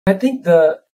I think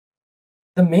the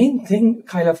main thing,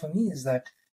 Kyla, for me is that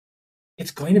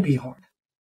it's going to be hard.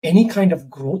 Any kind of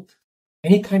growth,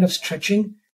 any kind of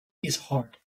stretching is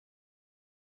hard.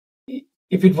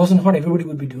 If it wasn't hard, everybody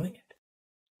would be doing it.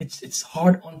 It's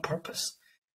hard on purpose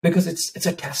because it's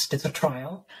a test, it's a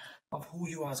trial of who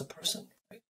you are as a person.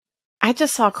 Right? I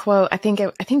just saw a quote. I think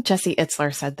Jesse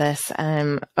Itzler said this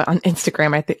on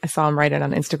Instagram. I saw him write it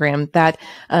on Instagram that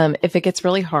if it gets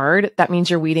really hard, that means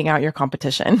you're weeding out your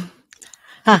competition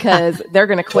because they're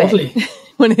going to quit Totally.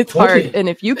 when it's hard. And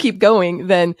if you keep going,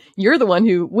 then you're the one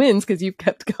who wins because you've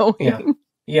kept going.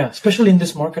 Yeah. Especially in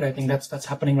this market, I think that's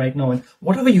happening right now. And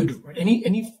whatever you do, right?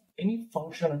 Any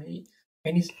function,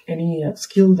 any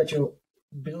skill that you're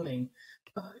building,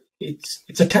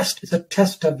 it's a test. It's a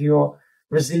test of your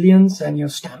resilience and your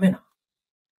stamina.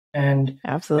 And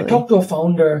absolutely, I talked to a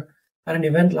founder at an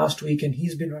event last week, and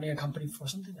he's been running a company for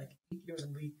something like 8 years,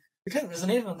 and we kind of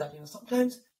resonated on that.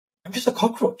 Sometimes I'm just a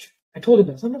cockroach. I told him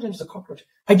that. Sometimes I'm just a cockroach.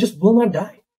 I just will not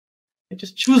die. I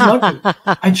just choose not to.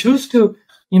 I choose to,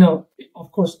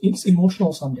 of course, it's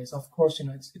emotional some days. Of course,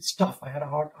 it's tough. I have a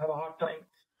hard time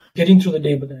getting through the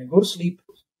day, but then I go to sleep,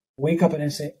 wake up, and I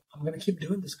say, I'm going to keep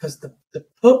doing this because the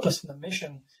purpose and the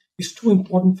mission is too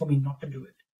important for me not to do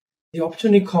it. The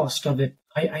opportunity cost of it,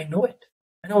 I know it.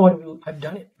 I know I've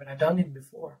done it, but I've done it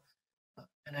before.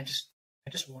 And I just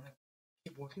want to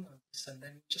keep working on this, and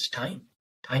then just time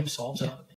solves it all.